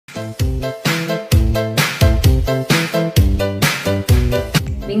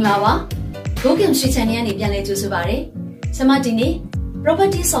Minglawa, Gokim Shichanian Piane Jusubare, Samatini,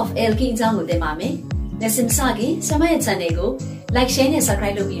 Properties of Alkene Zamu de Mame, Lesson Sagi, Samay Sanego, like Shane and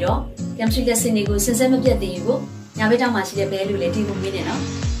Sakrilo Biro, Kamshi Lessinigo, Sensema Diego, Navita Machi Belu Letigo Minino,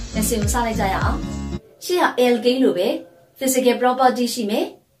 Lesson Salijaya, Shia Alkene Lube, physical property she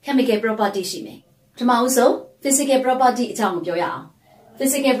may, chemical property she may. Tomauso, physical property Tamubioya.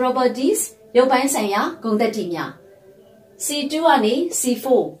 Physical properties, Yopan Saya, Gondatinia. C2 ani,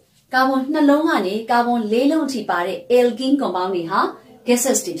 C4. Carbon Nalongani, carbon Lelon Tipare, Alkene compound ha,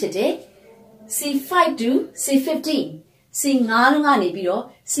 gases tipsite. C5 to C15. C Nalongani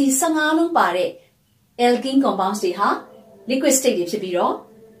biro, C Sangalong pare, Alkene compounds ha, liquid state biro.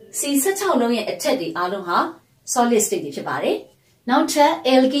 C Satalong at Teddy Alonha, solid state pare. Now tell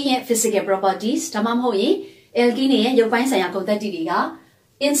Alkene physical properties, Tamamhoi, Alkene, Yopan Saya Gondatiga.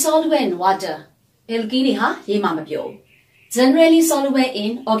 In solvent water, Alkene ha, Yemamapio. Generally soluble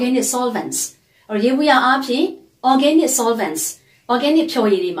in organic solvents. Or here we are up in organic solvents. Organic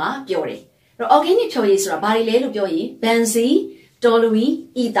purima, pure. Organic pure is bari lelu pure, benzene, toluene,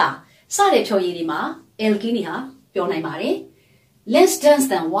 ether. Sale purima, Alkene ha, pure mare. Less dense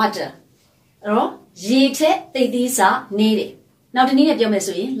than water. Or yete, these are needed. Now the need of your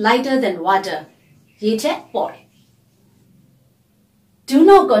mesui, lighter than water. Yete, pore. Do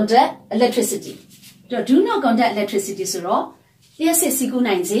not conduct electricity. Do not conduct electricity so raw. Yes, it's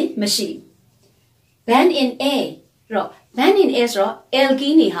a machine. Band in A. Band in A raw,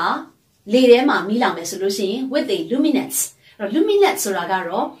 Alkene ha, Lerema Milame solution with the luminance. Luminance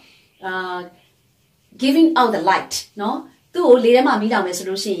ragaro giving out the light. No? Tu Lerema Milame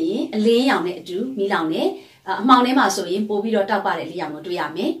solution, Layame do Milane, Maunema so in Bobido Tapare Liamo do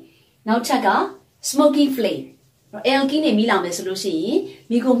Yame. Now chaga, smoking flame. Alkene Milame solution,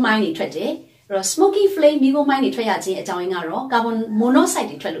 Migo mining trade. Smoking flame, Migo mining triazi at Tawingaro, carbon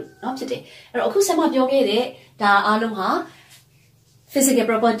monoxide trelu, not today. Okusama Yoge, da Alonha, physical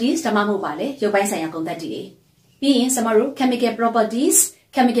properties, Tamamu Vale, your Baisayakon that day. Being Samaru, chemical properties,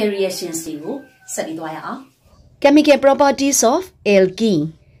 chemical reactions, Digo, Sadidwaya. Chemical properties of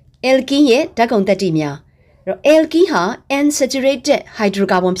Alkene. Alkene ye, Dagontatimia. Alkene ha, unsaturated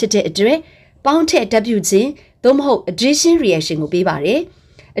hydrocarbon pite, bounded WZ, Domho addition reaction will be bare.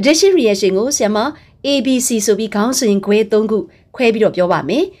 Addition reaction go Sama ABC so be counseling que tongu quabi of your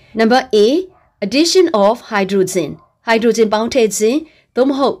me. Number A, addition of hydrogen. Hydrogen bounded zinc,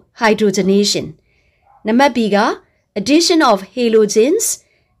 domho hydrogenation. Number B, addition of halogens.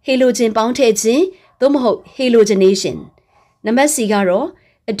 Halogen bounded zinc, domho halogenation. Number C,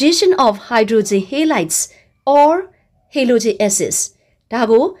 addition of hydrogen halides or halogen acids.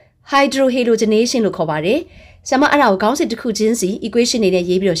 Dago hydrohalogenation lo kobare. Sama arao council to kujensi equation in a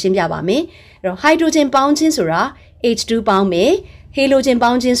yebio shimbaba me. Hydrogen bound sura H2 bound me. Halogen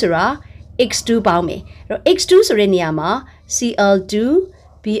bound sura X2 bound me. X2 sureniama Cl2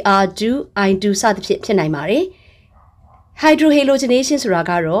 Br2 I2 sat mare. Hydrohalogenation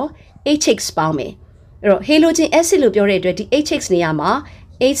suragaro HX bound me. Halogen acid lupure HX niama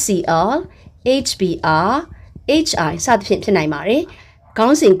HCl HBr HI sat mare.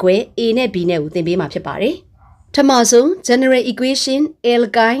 Council que A ne B ne within be mapare. Tomaso general equation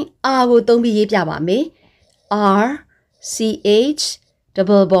alkyne R will don't be me R CH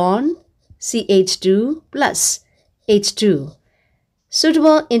double bond CH2 plus H2.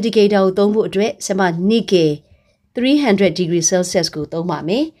 Suitable indicator don't put it sama nike 300 degrees Celsius go don't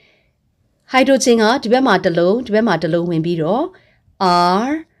me. Hydrogen are to be matalo when biro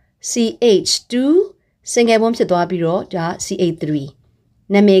R CH2 single bomb to biro da CH3.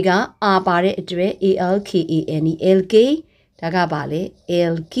 Namega R pare adre ALKANE LK Dagabale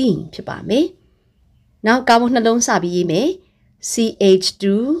Alkene Chipame. Now carbon alone sabi me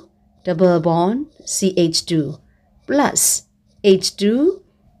CH2 double bond CH2 plus H2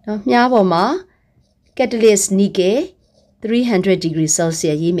 Nyaboma catalyst nike 300 degrees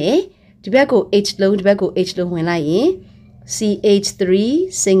Celsius me tobacco H low when lying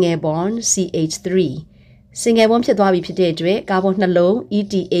CH3 single bond CH3. Single bomb to the potato, carbon alone,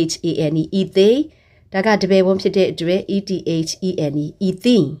 ETHANE, ethe, Daga de bomb potato, ETHENE,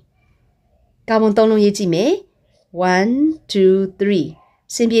 ethene. Carbon tono yetime 1, 2, 3.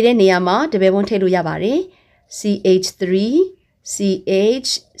 Simply Niama, the Bebon Telu Yabare, CH3,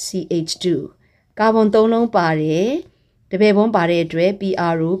 CH, CH2. Carbon tono pare, the Bebon pare dre,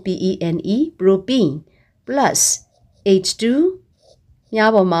 PROPENE, propene, plus H2,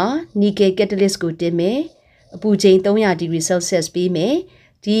 Yaboma, Nike catalyst go deme. Pujain 300 degrees Celsius be me.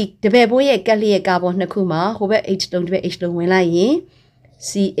 The Beboye Galia carbon Nakuma, Hover H long to H long when lying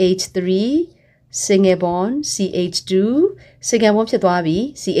CH3 single bond CH2 single bond ဖြစ်သွားပြီ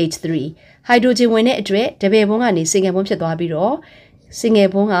CH3 hydrogen ဝင်တဲ့အတွက်တပည့်ဘုံကနေ single bond ဖြစ်သွားပြီးတော့ single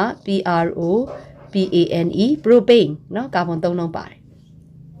bond က PRO PANE propane เนาะကာဗွန်3လုံးပါတယ်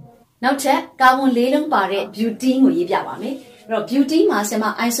နောက်ထပ်ကာဗွန်4လုံးပါတဲ့ butene ကိုရေးပြပါမယ်အဲ့တော့ butene မှာဆရာမ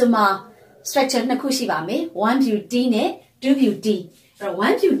isomer structure နှစ်ခုရှိပါမယ်1 butene နဲ့2 butene အဲ့တော့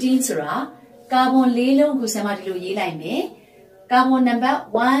1 butene ဆိုတာကာဗွန်4လုံးကိုဆရာမဒီလိုရေးလိုက်မယ်ကာဗွန်နံပါတ်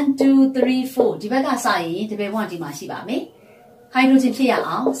1 2 3 4ဒီဘက်ကစရင်တပည့်ဘုံကဒီမှာရှိပါမယ်ဟိုက်ဒရိုဂျင်ဖြစ်ရ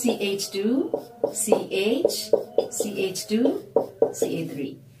အောင် CH2 CH CH2 CH3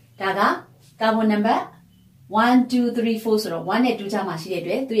 ဒါကကာဗွန်နံပါတ်1 2 3 4ဆိုတော့1နဲ့2ကြားမှာရှိတဲ့အ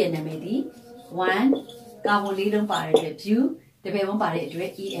တွက်သူ့ရဲ့နာမည်ဒီ1ကာဗွန်4လုံးပါတဲ့အတွက် bu တပည့်ဘုံပါတဲ့အတွက်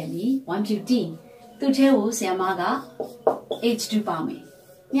ENE 1 butene သူ့ထဲကိုဆရာမက H2 ပါမယ်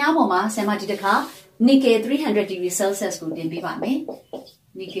မြားပေါ်မှာဆရာမဒီတစ်ခါ nickel 300 degree Celsius ကိုတင်ပေးပါမယ်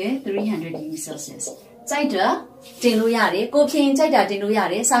nickel 300 degree Celsius ကြိုက်တာတင်လို့ရတယ်ကိုဖြင်းကြိုက်တာတင်လို့ရ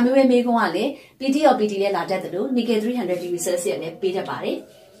တယ်စာမျိုးရဲ့မေးခွန်းကလည်း PT ရော PT လည်းလာတတ်တယ်လို့ nickel 300 degree Celsius လည်းပေးတတ်ပါတယ်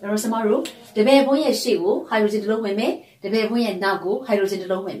အဲ့တော့ဆမတို့တပည့်ဘုံရဲ့ရှေ့ကို hydrogen တစ်လုံးဝင်မယ်တပည့်ဘုံရဲ့နောက်ကို hydrogen တ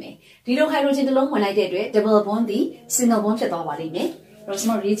စ်လုံးဝင်မယ်ဒီလို hydrogen တစ်လုံးဝင်လိုက်တဲ့အတွက် double bond ဒီ single bond ဖြစ်သွားပါလိမ့်မယ်အဲ့တော့ဆ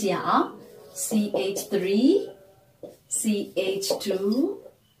မတို့ရေးကြည့်ရအောင် CH3 CH2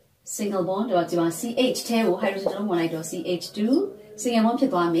 single bond တော့ဒီမှာ CH ထဲကို hydrogen တစ်လုံးဝင်လိုက်တော့ CH2 single bond ဖြ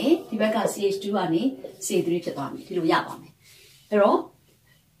စ်သွားမယ်ဒီဘက်က CH2 ကနေ CH3 ဖြစ်သွားမယ်ဒီလိုရပါမယ်အဲ့တော့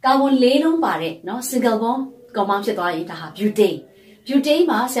ကာဗွန်၄လုံးပါတဲ့เนาะ single bond compound ဖြစ်သွားရင်ဒါဟာ butane butane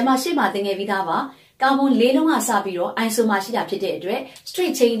မှာဆရာမရှိမှသင်ခဲ့ပြီးသားပါကာဗွန်၄လုံးကစပြီးတော့ isomer ရှိတာဖြစ်တဲ့အတွက်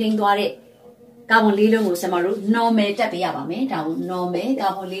straight chaining သွားတဲ့ကာဗွန်၄လုံးကိုဆရာမတို့ normal တက်ပေးရပါမယ်ဒါကို normal ကာ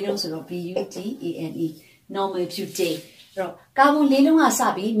ဗွန်၄လုံးဆိုတော့ BUTANE normal butane အဲ့တော့ကာဗွန်၄လုံးကစ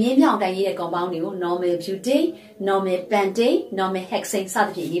ပြီးမြင်းမြောင်တိုင်းရေးတဲ့ compound တွေကို normal butane normal pentane normal hexane စသ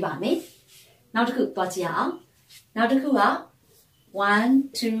ဖြင့်ရေးပါမယ်နောက်တစ်ခုသွားကြည့်အောင်နောက်တစ်ခုက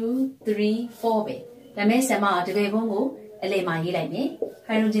1 2 3 4ပဲဒါမဲ့ဆရာမကဒီပေဘုံကိုအလေမှာရေးလိုက်မယ်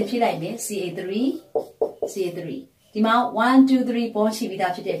ဟိုက်ဒရိုဂျင်ဖြည့်လိုက်မယ် CA3 CA3 ဒီမှာ1 2 3ပေါ်ရှိပြီး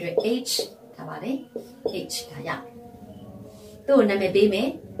သားဖြစ်တဲ့အတွက် H ထားပါတယ် H ဒါရသူ့ကိုနာမည်ပေးမယ်1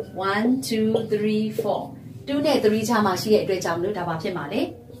 2 3 4 2နဲ့3ချာမှာရှိတဲ့အတွက်ကြောင့်လို့ဒါပါဖြစ်မှာလေ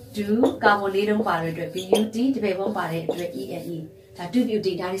2ကာဗွန်၄လုံးပါတဲ့အတွက် BUT ဒီပေဘုံပါတဲ့အတွက် ENE ဒါ2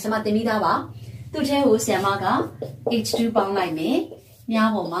 butane ဒါဒီစမသင်ပြီးသားပါသူ့ထဲကိုဆရာမက H2 ပေါင်းလိုက်မယ်မြား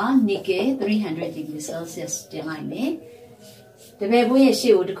ပေါ်မှာ nickel 300 degree Celsius တင်လိုက်မယ်တပည့်ဘုံရဲ့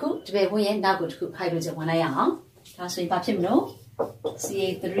ရှေ့ကိုတစ်ခုတပည့်ဘုံရဲ့နောက်ကိုတစ်ခု hydrogen ဝင်လိုက်ရအောင်ဒါဆိုရင်ဘာဖြစ်မလို့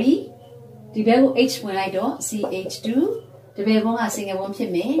CA3 ဒီဘက်ကို H ဝင်လိုက်တော့ CH2 တပည့်ဘုံက single bond ဖြ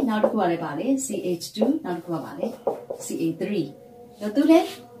စ်မယ်နောက်တစ်ခုကလည်းပါလေ CH2 နောက်တစ်ခုကပါလေ CA3 တော့သူလည်း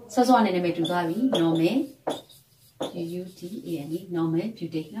စောစောအနေနဲ့ပဲတူသွားပြီ normal BUTANE normal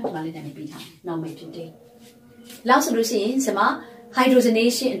butane နော်ဒီမှာလေးတန်းနေပြီးထားတယ် normal butane လောက်ဆိုလို့ရှိရင်ဒီမှာ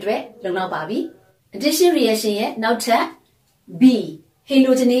hydrogenation အတွက်လုံလောက်ပါပြီ addition reaction ရဲ့နောက်ထပ် B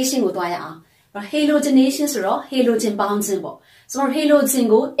halogenation ကိုသွားရအောင် halogenation ဆိုတော့ halogen ပေါင်းခြင်းပေါ့ဆိုတော့ halogen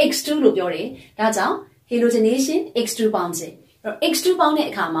ကို X2 လို့ပြောတယ်ဒါကြောင့် halogenation X2 ပေါင်းခြင်းX2 ပေါင်းတဲ့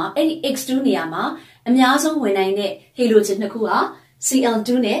အခါမှာအဲ့ဒီ X2 နေရာမှာအများဆုံးဝင်နိုင်တဲ့ halogen နှစ်ခုဟာ Cl2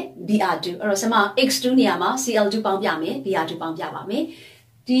 နဲ့ Br2 အဲ့တော့ဆမ X2 နေရာမှာ Cl2 ပေါင်းပြမယ် Br2 ပေါင်းပြပါမယ်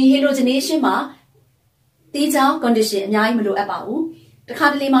ဒီ halogenation မှာတေးချောင်း condition အများကြီးမလိုအပ်ပါဘူးတခါ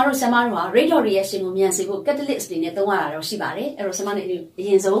တလေမှာတော့ဆမတို့ဟာ rate of reaction ကိုမြန်စေဖို့ catalyst တွေနဲ့သုံးရတာတော့ရှိပါတယ်အဲ့တော့ဆမနဲ့အရ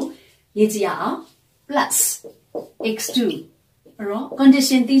င်ဆုံးရေးကြည့်ရအောင် plus x2 အဲ့တော့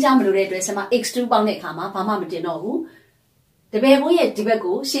condition တေးချောင်းမလိုတဲ့အတွက်ဆမ x2 ပေါင်းတဲ့အခါမှာဘာမှမတင်တော့ဘူးတပည့်ဘုံရဲ့ဒီဘက်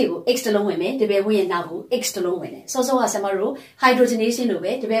ကိုရှေ့ကို x တစ်လုံးဝင်မယ်တပည့်ဘုံရဲ့နောက်ကို x တစ်လုံးဝင်တယ်စောစောကဆမတို့ hydrogenation လို့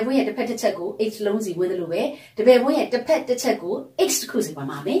ပဲတပည့်ဘုံရဲ့တစ်ဖက်တစ်ချက်ကို x တစ်လုံးစီဝင်တယ်လို့ပဲတပည့်ဘုံရဲ့တစ်ဖက်တစ်ချက်ကို x တစ်ခုစီဝင်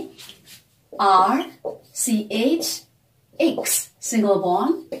ပါမယ် R CH X single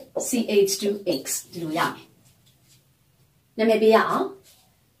bond CH2X ဒီလိုရမယ်နာမည်ပေးရအောင်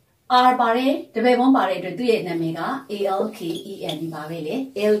R ပါတယ်တပည့်ဘုံပါတဲ့အတွက်သူ့ရဲ့နာမည်က ALKEN ပါပဲလေ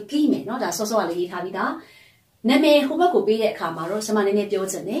alkene မယ်เนาะဒါစောစောကလည်းရေးထားပြီးသားနာမည်ဟိုဘက်ကိုပေးတဲ့အခါမှာတော့ဆမနည်းနည်းပြော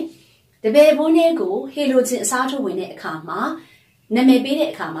ချင်တယ်တပည့်ဘုံလေးကို halogen အစားထိုးဝင်တဲ့အခါမှာနာမည်ပေးတဲ့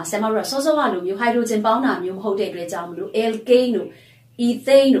အခါမှာဆမတို့ကစောစောကလိုမျိုး hydrogen ပေါင်းတာမျိုးမဟုတ်တဲ့အတွက်ကြောင့်မလို့ alkane တို့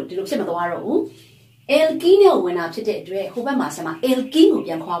ethane တို့ဒီလိုဖြစ်မသွားတော့ဘူး alkene နဲ့ဝင်တာဖြစ်တဲ့အတွက်ဟိုဘက်မှာဆမ alkene ကို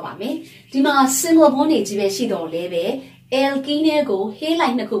ပြန်ခွာပါမယ်ဒီမှာ single bond တွေကြီးပဲရှိတော့လဲပဲ alkene ကို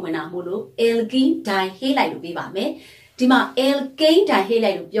halide နှစ်ခုဝင်တာမို့လို့ alkene dihalide လို့ပေးပါမယ်ဒီမှာ alkane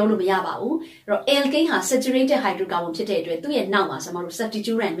dihalide လို့ပြောလို့မရပါဘူးအဲ့တော့ alkane ဟာ saturated hydrocarbon ဖြစ်တဲ့အတွက်သူ့ရဲ့နောက်မှာဆမတို့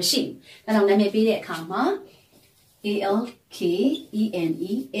substituent မရှိဘူးဒါကြောင့်နာမည်ပေးတဲ့အခါမှာ ALKENE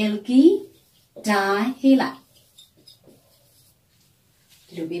alkene dihalide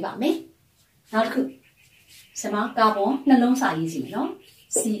ဒီလိုပေးပါမယ် နောက်တစ်ခုဆရာမကာဗွန်နှလုံးစာရေးကြည့်မယ်နော်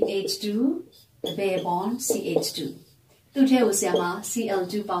CH2 double bond CH2 သူ့ထဲကိုဆရာမ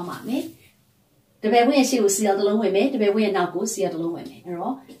Cl2 ပေါင်းပါမယ်တပည့်ဝင်ရဲ့ရှေ့ကို Cl တစ်လုံးဝင်မယ်တပည့်ဝင်ရဲ့နောက်ကို Cl တစ်လုံးဝင်မယ်အဲ့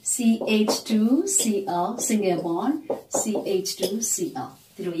တော့ CH2 Cl single bond CH2 Cl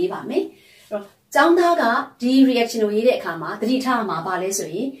ဒီလိုရေးပါမယ်အဲ့တော့ကျောင်းသားကဒီ reaction ကိုရေးတဲ့အခါမှာသတိထားမှာပါလဲဆို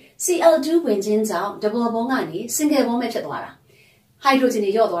ရင် Cl2 ဝင်ခြင်းကြောင့် double bond ကနေ single bond ပဲဖြစ်သွားတာ hydrogen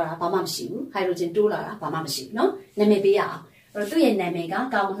တွေရော့သွားတာဘာမှမရှိဘူး hydrogen တိုးလာတာဘာမှမရှိဘူးเนาะနာမည်ပေးရအောင်အဲ့တော့သူ့ရဲ့နာမည်က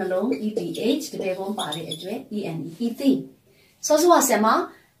ကာဗွန်နှလုံး ETH တပည့်ဘုံပါတဲ့အတွက် ENE ethene စောစောကဆရာမ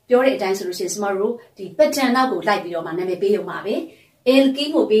ပြောတဲ့အတိုင်းဆိုလို့ရှိရင်ကျမတို့ဒီ pattern နောက်ကိုလိုက်ပြီးတော့မှနာမည်ပေးရုံပါပဲ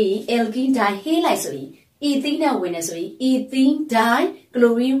alkene ကိုပေးရင် alkene dihale လိုက်ဆိုရင် ethene နဲ့ဝင်နေဆိုရင် ethene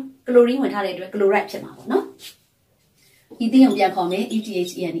dichlorine ဝင်ထားတဲ့အတွက် chloride ဖြစ်မှာပေါ့နော် ethene ကိုပြန်ခေါ်မယ်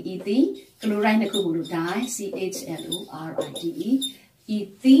ETH ENE ethene chloride နှစ်ခုကိုလို့ di CHLORIDE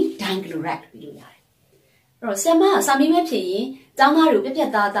ethene dichloride ပြီးလို့ရတယ်အဲ့တော့ဆရာမစာမေးပွဲဖြစ်ရင်ကျောင်းသားတို့ပြ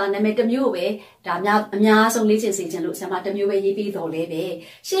က်သားသားနာမည်တစ်မျိုးပဲဒါအများဆုံးလေ့ကျင့်စေချင်လို့ဆရာမတစ်မျိုးပဲရေးပြီးတော့လဲပဲ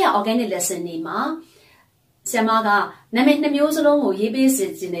ရှေ့ရ organic lesson တွေမှာဆရာမကနာမည်နှစ်မျိုးစလုံးကိုရေးပေးစေ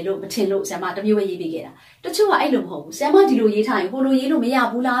ချင်တယ်လို့မထင်လို့ဆရာမတစ်မျိုးပဲရေးပေးခဲ့တာတချို့ကအဲ့လိုမဟုတ်ဘူးဆရာမဒီလိုရေးထားရင်ဟိုလိုရေးလို့မရ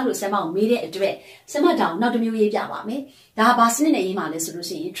ဘူးလားလို့ဆရာမကိုမေးတဲ့အတွက်ဆရာမတောင်နောက်တစ်မျိုးရေးပြပါမယ်ဒါဘာစနစ်နဲ့ရေးမှာလဲဆိုလို့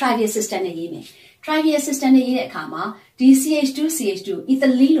ရှိရင် trivial system နဲ့ရေးမယ် trivial system နဲ့ရေးတဲ့အခါမှာဒီ CH2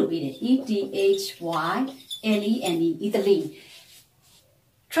 ethylene လို့ပြီးတယ် ETHYLENE ethylene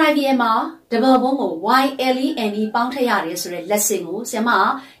trivial မှာ double bond ကို YLENE ပေါင်းထည့်ရတယ်ဆိုတဲ့ lesson ကိုဆရာမ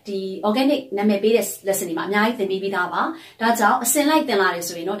ဒီ organic နာမည်ပေးတဲ့ lesson တွေမှာအများကြီးသင်ပေးပြီးသားပါဒါကြောင့်အစင်လိုက်သင်လာတယ်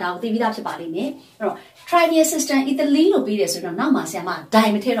ဆိုရင်တော့ဒါကိုသိပြီးသားဖြစ်ပါလိမ့်မယ်အဲ့တော့ trivial system ethylene လို့ပြီးတယ်ဆိုတော့နောက်မှာဆရာမ di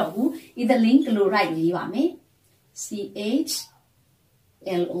မထည့်တော့ဘူး ethylene chloride ကိုရေးပါမယ်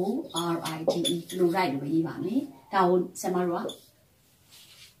CHLORIDE chloride ကိုရေးပါမယ်ဒါကိုဆရာမတို့က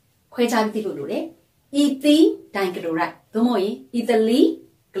ခွဲခြားပြီးသိဖို့လိုတယ် ethene dichloride သို့မဟုတ်ရင် ethylene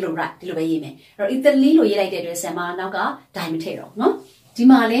chloride ဒီလိုပဲရေးမယ်အဲ့တော့ ethylene လို့ရေးလိုက်တဲ့အတွက်ဆရာမနောက်က di မထည့်တော့နော်ဒီ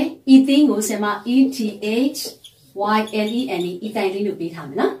မှာလဲ ethene ကိုဆရာမ ETHYLENE ethylene လို့ပေးထား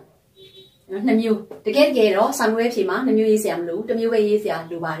မယ်နော်နှစ်မျိုးတကယ်တော့စာမေးပွဲဖြေမှာနှစ်မျိုးရေးစရာမလိုဘူးတစ်မျိုးပဲရေးစရာ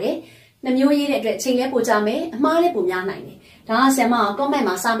လိုပါတယ်နှစ်မျိုးရေးတဲ့အတွက်အချိန်လဲပိုကြမယ်အမှားလဲပိုများနိုင်တယ်ဒါကဆရာမ comment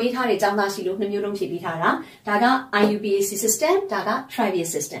မှာစာမေးထားတဲ့ကျောင်းသားရှိလို့နှစ်မျိုးလုံးဖြေပေးထားတာဒါက IUPAC system ဒါက trivial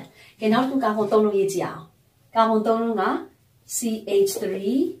system ကဲနောက်တစ်ခုကာဗွန်3လုံးရေးကြည့်အောင်ကာဗွန်3လုံးကCH3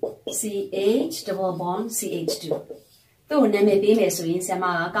 CH double bond CH2 သူ့နာမည်ပေးမယ်ဆိုရင်ဆရာမ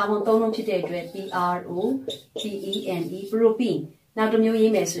ကကာဗွန်3လုံးဖြစ်တဲ့အတွက် PROPENE propene နောက်တစ်မျိုး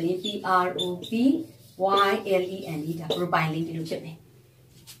ရေးမယ်ဆိုရင် PROPYLENE ဒါ propylene ဒီလိုဖြစ်မယ်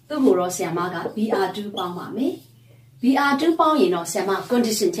သူ့ကိုတော့ဆရာမက BR2 ပေါင်းပါမယ် BR2 ပေါင်းရင်တော့ဆရာမ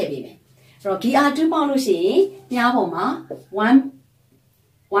condition ထည့်ပေးမယ်အဲ့တော့ BR2 ပေါင်းလို့ရှိရင်ညားပေါ်မှာ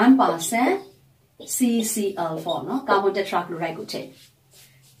 1% CCl4 เนาะ carbon tetrachloride ကိုထည့်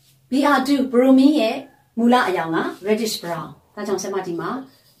BR2 bromine ရဲ့မူလအရောင်က reddish brown ဒါကြောင့်ဆရာမဒီမှာ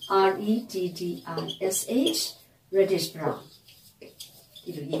REDDRSH reddish brown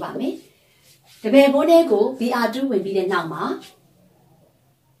ဒီလိုရေးပါမယ်တပည့်ဘိုးတဲ့ကို BR2 ဝင်ပြီးတဲ့နောက်မှာ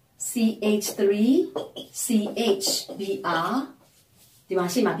CH3 CHBr ဒီမှာ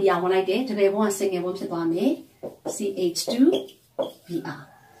ရှေ့မှာ BR ဝင်လိုက်တယ်တပည့်ဘိုးက single bond ဖြစ်သွားမယ် CH2 BR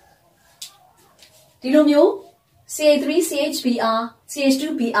ဒီလိုမျိုး CH3 CHBr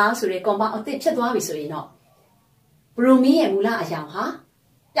CH2BR ဆိုတဲ့ compound အသစ်ဖြစ်သွားပြီဆိုရင်တော့ bromine ရဲ့မူလအရောင်ဟာ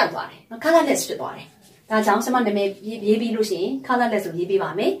ပျောက်သွားတယ်နော် colorless ဖြစ်သွားတယ်ဒါကြောင့်ဆရာမနာမည်ရေးပြီးလို့ရှိရင် colorless ကိုရေးပေးပါ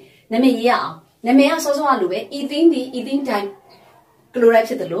မယ်နာမည်ရေးရအောင်နာမည်ကစောစောကလိုပဲ ethene ဒီ ethene dichloride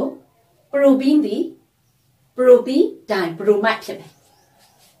ဖြစ်တယ်လို့ propene ဒီ propene dibromide ဖြစ်တယ်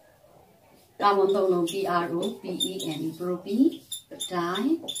ကာဗွန်3လုံး PROPENE propene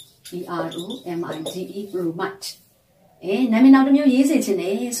dibromide နာမည်နောက်တစ်မျိုးရေးစေချင်တ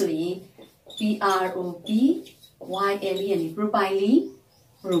ယ်ဆိုရင် PROPYLENE propylene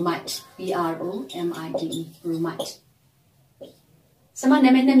bromide PROMIDE bromide စမနာ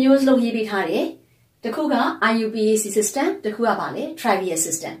မည်နှစ်မျိုးစလုံးရေးပေးထားတယ်တစ်ခုက IUPAC system တစ်ခုကပါလေ trivial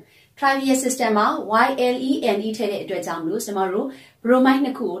system trivial system မှာ YLENE ထည့်တဲ့အတွက်ကြောင့်မလို့ကျမတို့ bromide နှ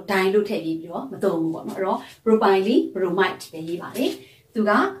စ်ခုကို di လို့ထည့်ပြီးတော့မသုံးဘူးပေါ့နော်အဲ့တော့ propylene bromide ပဲရေးပါတယ်သူ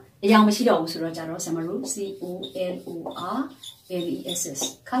ကအရောင်မရှိတော့ဘူးဆိုတော့ကြတော့ကျမတို့ COLORLESS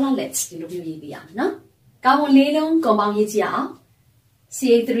colorless ဒီလိုမျိုးရေးပေးရမယ်နော်ကာဗွန်၄လုံး compound ရေးကြည့်အောင်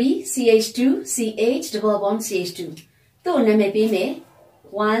CH3 CH2 CH double bond CH2 သူ့နာမည်ပေးမယ်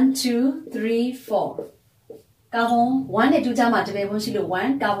1 2 3 4ကာဗွန်1နဲ့2ကြားမှာတပည့်ဘုံရှိလို့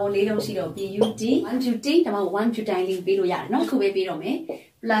1ကာဗွန်၄လုံးရှိတော့ BUT 1 2T ဒါမှမဟုတ်1 butyl link ပေးလို့ရတယ်နော်ခုပဲပေးတော့မယ်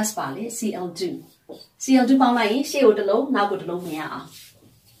plus ပါလေ CL2 CL2 ပေါင်းလိုက်ရင်ရှေ့ကိုတစ်လုံးနောက်ကိုတစ်လုံးမြင်ရအောင်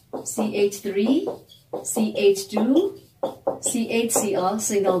CH3 CH2 CHCl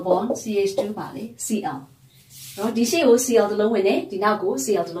single bond CH2 ပါလေ Cl နော်ဒီရှေ့ကို Cl တစ်လုံးဝင်တယ်ဒီနောက်ကို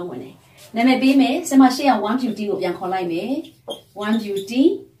Cl တစ်လုံးဝင်တယ်နာမည်ပေးမယ်ဆင်မရှေ့က 1BUT ကိုပြန်ခေါ်လိုက်မယ် 1BUT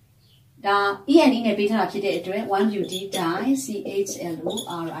ဒါ ENE နဲ့ပေးထားတာဖြစ်တဲ့အတွက် 1BUT di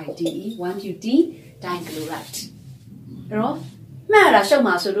CHLORIDE 1BUT dichloride အဲ့တော့မှတ်ရတာရှုပ်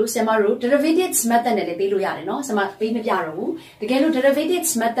မှာဆိုလို့ဆင်မတို့ derivatives method နဲ့လည်းပေးလို့ရတယ်နော်ဆင်မပေးမပြတော့ဘူးတကယ်လို့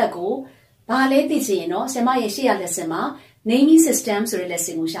derivatives method ကိုဘာလဲသိချင်ရင်တော့ဆင်မရဲ့ရှေ့ရ lesson မှာ naming system ဆိုတဲ့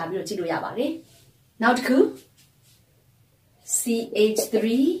lesson ကိုရှာပြီးတော့ကြည့်လို့ရပါတယ်နောက်တစ်ခု CH3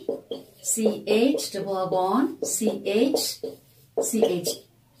 CH double bond CH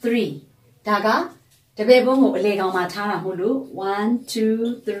CH3 ဒါကတပည့်ဘုံကိုအလေကောင်မှာထားတာမို့လို့1 2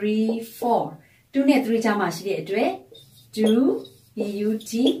 3 4 2နဲ့3ကြားမှာရှိတဲ့အတွက်2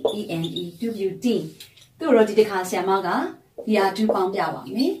 BUTENE 2BUT သူ့တော့ဒီတစ်ခါဆရာမက BR2 ပေါင်းပြပါ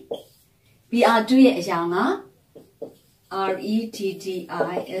မယ်BR2 ရဲ့အရောင်က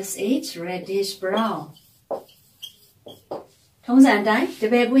REDDISH reddish brown ထုံးစံအတိုင်းတ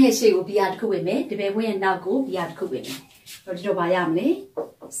ပည့်ဘုံရဲ့ရှေ့ကို BR တစ်ခုဝင်မယ်တပည့်ဘုံရဲ့နောက်ကို BR တစ်ခုဝင်မယ်တော့ဒီတော့ပါရမလဲ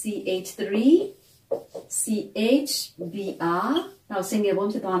CH3 CHBr နောက် single bond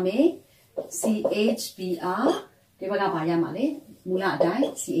ဖြစ်သွားမယ် CHBr ဒီဘက်ကပါရမှာလေမူလအတိုင်း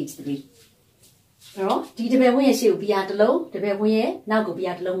CH3 အဲ့တော့ဒီတပည့်ဝင်းရဲ့ရှေ့ကို Br တစ်လုံးတပည့်ဝင်းရဲ့နောက်ကို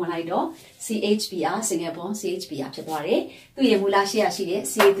Br တစ်လုံးဝင်လိုက်တော့ CHBr single bond CHBr ဖြစ်သွားတယ်သူ့ရဲ့မူလရှေ့ရရှိတဲ့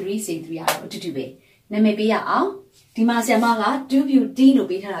CH3 CH3 ကတော့အတူတူပဲနာမည်ပေးရအောင်ဒီမှာဆရာမက 2BUT လို့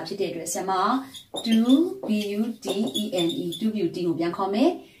ပေးထားတာဖြစ်တဲ့အတွက်ဆရာမ 2BUTENE 2BUT ကိုပြန်ခေါ်မ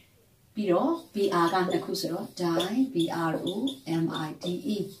ယ်ပြီးတော့ BR ကနှစ်ခုဆိုတော့ DiBROMIDE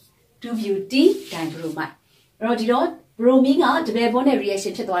 2BUT dibromide အဲ့တော့ဒီတော့ bromine က double bond နဲ့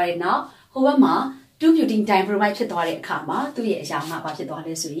reaction ဖြစ်သွားတဲ့နောက်ဟိုဘက်မှာ 2BUT dibromide ဖြစ်သွားတဲ့အခါမှာသူ့ရဲ့အရောင်ကဘာဖြစ်သွား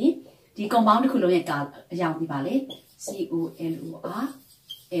လဲဆိုရင်ဒီ compound တစ်ခုလုံးရဲ့အရောင်ပြပါလေ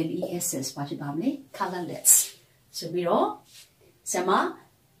COLORLESS ဘာဖြစ်ပါမလဲ colorless ဆိုပြီးတော့ဆရာမ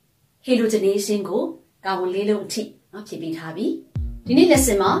halogenation ကိုကာဗွန်လေးလုံးအထိဖြည့်ပေးထားပြီဒီနေ့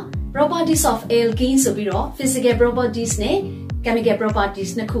lesson မှာ properties of alkanes ဆိုပြီးတော့ physical properties နဲ့ chemical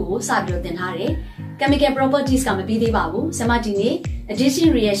properties နှစ်ခုကိုစပြီးတော့သင်ထားတယ် chemical properties ကမပြီးသေးပါဘူးဆရာမဒီနေ့ addition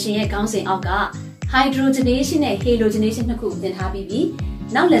reaction ရဲ့ခေါင်းစဉ်အောက်က hydrogenation နဲ့ halogenation နှစ်ခုကိုသင်ထားပြီးပြီ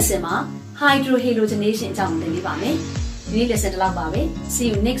နောက် lesson မှာ hydrohalogenation အကြောင်းသင်ပေးပါမယ်ဒီနေ့ lesson ဒီလောက်ပါပဲ see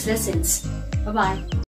you next lessons bye bye